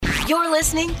You're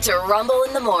listening to Rumble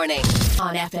in the Morning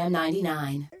on FM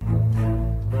 99.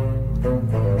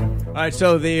 All right,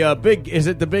 so the is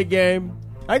it the big game?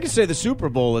 I can say the Super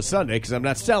Bowl is Sunday because I'm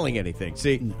not selling anything.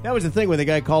 See, that was the thing when the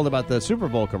guy called about the Super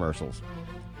Bowl commercials.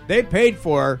 They paid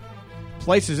for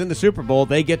places in the Super Bowl.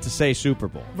 They get to say Super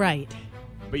Bowl. Right.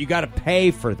 But you got to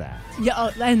pay for that.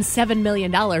 Yeah, and $7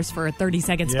 million for a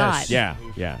 30-second spot.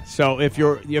 Yeah. So if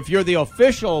you're the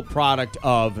official product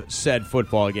of said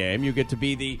football game, you get to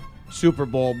be the Super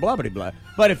Bowl blah blah blah.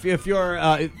 But if you're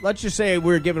let's just say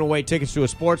we're giving away tickets to a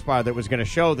sports bar that was going to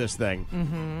show this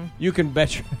thing, you can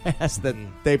bet your ass that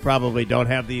they probably don't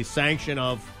have the sanction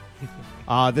of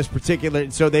this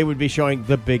particular. So they would be showing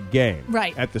the big game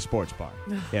at the sports bar.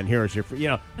 And here's your,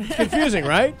 it's confusing,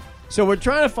 right? So we're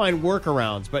trying to find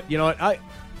workarounds, but you know what?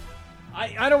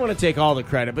 I don't want to take all the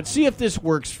credit, but see if this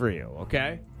works for you,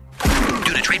 okay?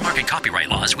 Due to trademark and copyright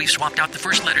laws, we've swapped out the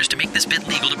first letters to make this bit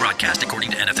legal to broadcast according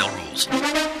to NFL rules.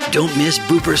 Don't miss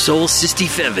Booper Soul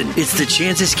 67. It's the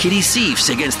Kansas City Chiefs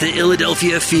against the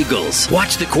Philadelphia Eagles.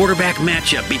 Watch the quarterback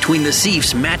matchup between the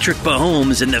Chiefs' Patrick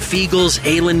Mahomes and the Eagles'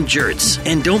 Halen Jertz.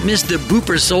 And don't miss the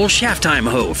Booper Soul Halftime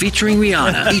Ho featuring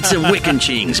Rihanna. Eat some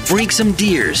Wickenchings, break some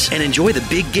deers, and enjoy the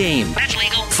big game. That's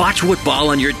legal. Watch football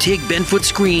on your Tig Benfoot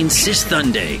screen this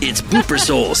Sunday. It's Booper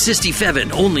Soul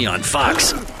 67 only on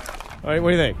Fox. All right,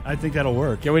 what do you think? I think that'll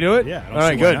work. Can we do it? Yeah. All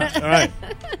right, good. All right.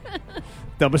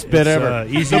 Dumbest bit ever.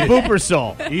 Easy the Booper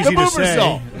Soul. Easy the to Booper say.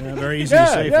 Soul. Yeah, very easy to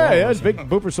say. Yeah, it's a big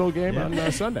Booper Soul game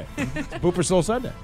on Sunday. Booper Soul Sunday.